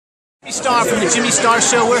Star from the Jimmy Star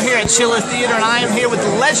Show. We're here at Chiller Theater, and I am here with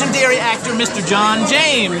the legendary actor, Mr. John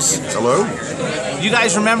James. Hello. You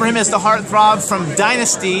guys remember him as the Heart-Throb from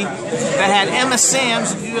Dynasty that had Emma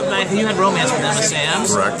Samms. You had romance with Emma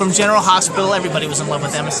Samms. Correct. From General Hospital, everybody was in love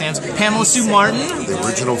with Emma Samms. Pamela Sue Martin. The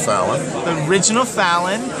original Fallon. The original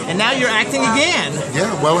Fallon. And now you're acting again.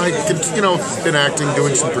 Yeah, well, I been acting,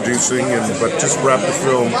 doing some producing, but just wrapped the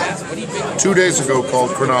film 2 days ago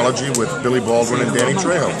called Chronology with Billy Baldwin and Danny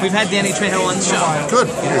Trejo. We've had Danny Trejo on the show. Good.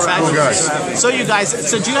 He's a cool guy. So do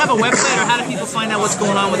you have a website, or how do people find out what's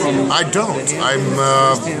going on with you? I don't. I'm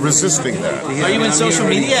resisting that. Are you in social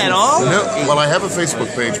media at all? No. Well, I have a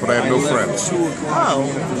Facebook page, but I have no friends. Oh.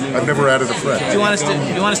 I've never added a friend. Do you want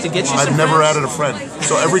us to get you some I've never friends? added a friend.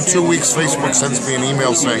 So every 2 weeks, Facebook sends me an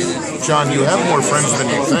email saying, John, you have more friends than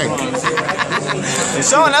you think.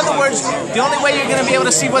 So, in other words, the only way you're going to be able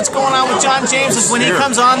to see what's going on with John James is when he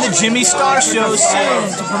comes on the Jimmy Star Show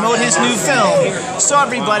soon to promote his new film. So,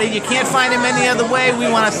 everybody, you can't find him any other way. We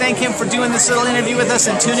want to thank him for doing this little interview with us,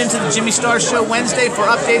 and tune into the Jimmy Star Show Wednesday for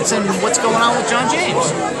updates and what's going on with John James.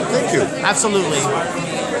 Thank you. Absolutely.